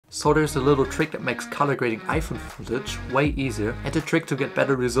So there's a little trick that makes color grading iPhone footage way easier, and the trick to get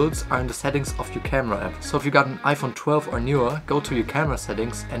better results are in the settings of your camera app. So if you got an iPhone 12 or newer, go to your camera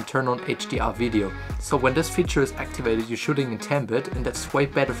settings and turn on HDR video. So when this feature is activated, you're shooting in 10-bit, and that's way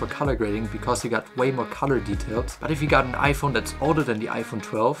better for color grading because you got way more color details. But if you got an iPhone that's older than the iPhone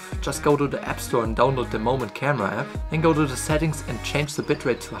 12, just go to the App Store and download the Moment camera app, and go to the settings and change the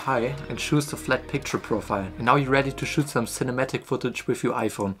bitrate to high and choose the flat picture profile. And now you're ready to shoot some cinematic footage with your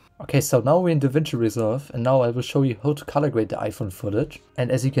iPhone. Okay, so now we're in DaVinci Resolve, and now I will show you how to color grade the iPhone footage.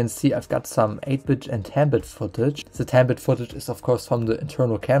 And as you can see, I've got some 8-bit and 10-bit footage. The 10-bit footage is of course from the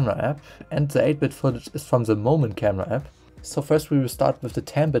internal camera app, and the 8-bit footage is from the Moment camera app. So first we will start with the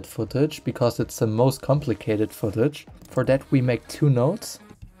 10-bit footage because it's the most complicated footage. For that we make two nodes,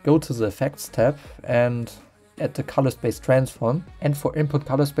 go to the Effects tab and add the color space transform. And for input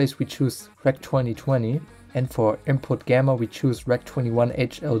color space we choose Rec 2020. And for input gamma we choose Rec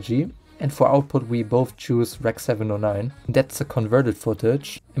 21HLG, and for output we both choose Rec 709. That's the converted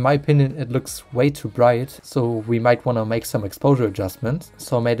footage. In my opinion it looks way too bright, so we might want to make some exposure adjustments.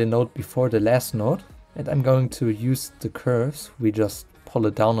 So I made a node before the last node, and I'm going to use the curves. We just pull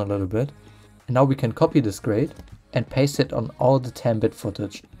it down a little bit. And now we can copy this grade and paste it on all the 10-bit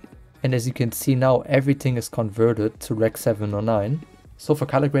footage. And as you can see now, everything is converted to Rec 709. So for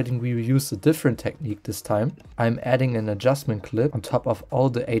color grading we will use a different technique this time. I'm adding an adjustment clip on top of all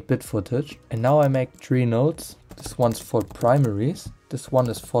the 8-bit footage. And now I make 3 nodes. This one's for primaries, this one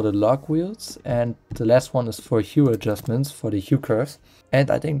is for the log wheels, and the last one is for hue adjustments, for the hue curves. And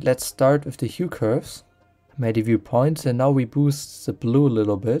I think let's start with the hue curves. Made a viewpoint, and now we boost the blue a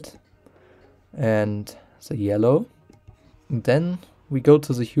little bit and the yellow. And then we go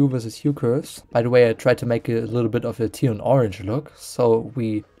to the hue versus hue curves. By the way, I tried to make a little bit of a teal and orange look. So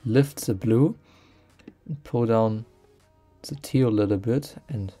we lift the blue and pull down the teal a little bit,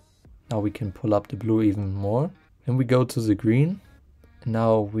 and now we can pull up the blue even more. Then we go to the green. And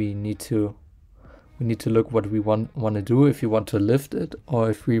now we need to look what we want to do, if we want to lift it or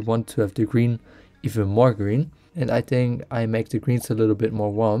if we want to have the green even more green. And I think I make the greens a little bit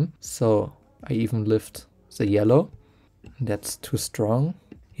more warm, so I even lift the yellow. That's too strong.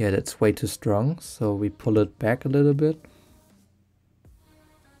 Yeah, that's way too strong. So we pull it back a little bit.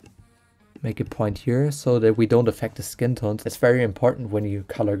 Make a point here so that we don't affect the skin tones. It's very important when you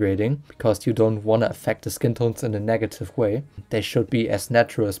color grading because you don't want to affect the skin tones in a negative way. They should be as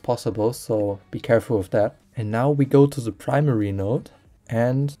natural as possible, so be careful with that. And now we go to the primary node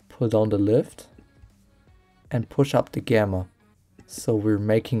and pull down the lift and push up the gamma. So we're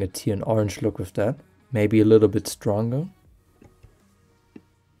making a teal and orange look with that. Maybe a little bit stronger.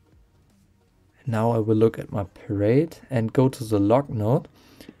 Now I will look at my parade and go to the log node,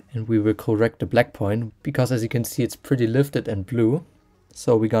 and we will correct the black point because as you can see it's pretty lifted and blue.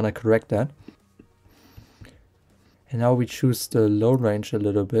 So we're gonna correct that. And now we choose the low range a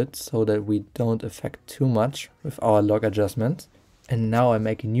little bit so that we don't affect too much with our log adjustments. And now I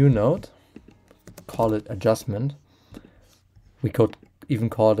make a new node, call it adjustment. We could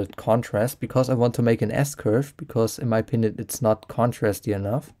even call it contrast because I want to make an S-curve because in my opinion it's not contrasty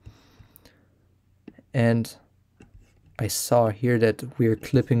enough. And I saw here that we're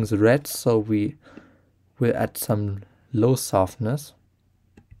clipping the red, so we will add some low softness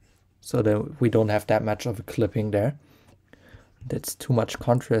so that we don't have that much of a clipping there. That's too much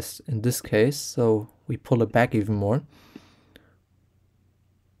contrast in this case, so we pull it back even more.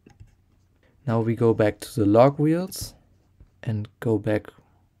 Now we go back to the log wheels and go back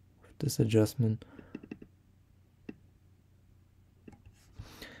with this adjustment.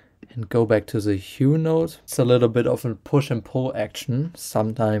 And go back to the hue node. It's a little bit of a push and pull action.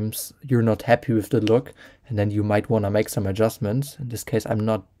 Sometimes you're not happy with the look and then you might want to make some adjustments. In this case I'm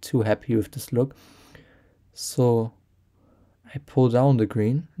not too happy with this look. So I pull down the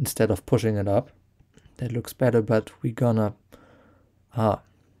green instead of pushing it up. That looks better, but we're gonna...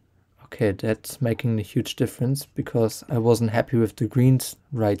 okay, that's making a huge difference because I wasn't happy with the greens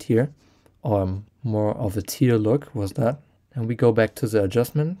right here. Or more of a teal look was that. And we go back to the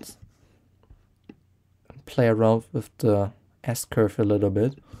adjustments. Play around with the S-curve a little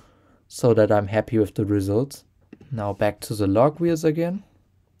bit so that I'm happy with the results. Now back to the log wheels again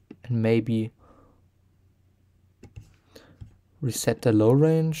and maybe reset the low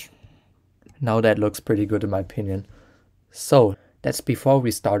range. Now that looks pretty good in my opinion. So that's before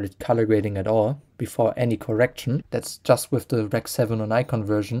we started color grading at all, before any correction. That's just with the Rec 709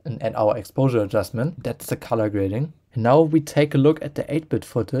 conversion and our exposure adjustment. That's the color grading. And now we take a look at the 8-bit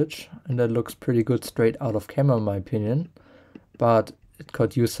footage, and that looks pretty good straight out of camera in my opinion, but it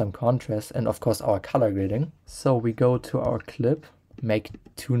could use some contrast and of course our color grading. So we go to our clip make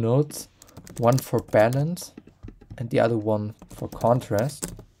two nodes, one for balance and the other one for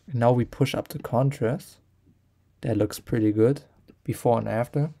contrast. And now we push up the contrast. That looks pretty good, before and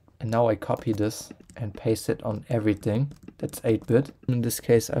after. And now I copy this and paste it on everything. That's 8-bit. In this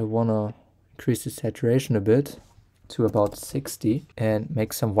case, I wanna increase the saturation a bit to about 60 and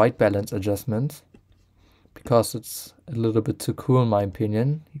make some white balance adjustments because it's a little bit too cool in my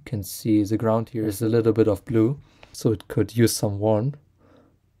opinion. You can see the ground here is a little bit of blue, so it could use some warmth.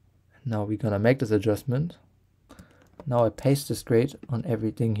 Now we're gonna make this adjustment. Now I paste this grade on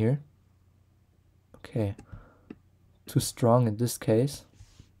everything here. Okay, too strong in this case,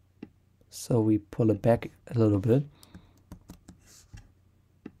 so we pull it back a little bit.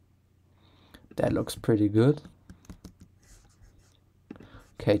 That looks pretty good.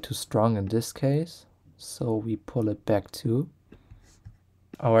 Okay, too strong in this case, so we pull it back too.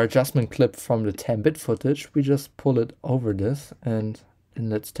 Our adjustment clip from the 10-bit footage, we just pull it over this and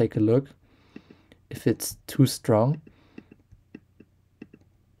let's take a look if it's too strong.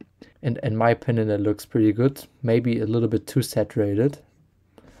 And in my opinion, it looks pretty good. Maybe a little bit too saturated,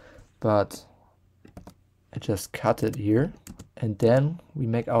 but I just cut it here. And then we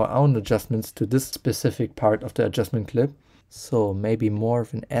make our own adjustments to this specific part of the adjustment clip. So maybe more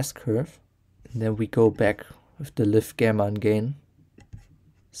of an S-curve. And then we go back with the lift gamma and gain,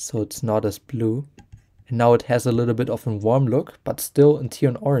 so it's not as blue. And now it has a little bit of a warm look, but still a teal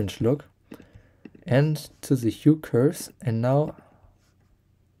and orange look. And to the hue curves. And now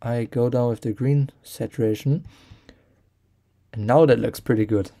I go down with the green saturation. And now that looks pretty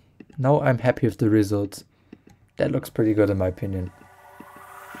good. Now I'm happy with the results. That looks pretty good in my opinion.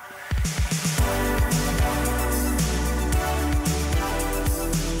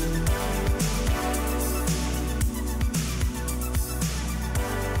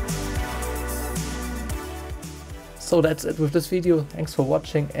 So that's it with this video. Thanks for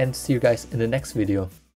watching and see you guys in the next video.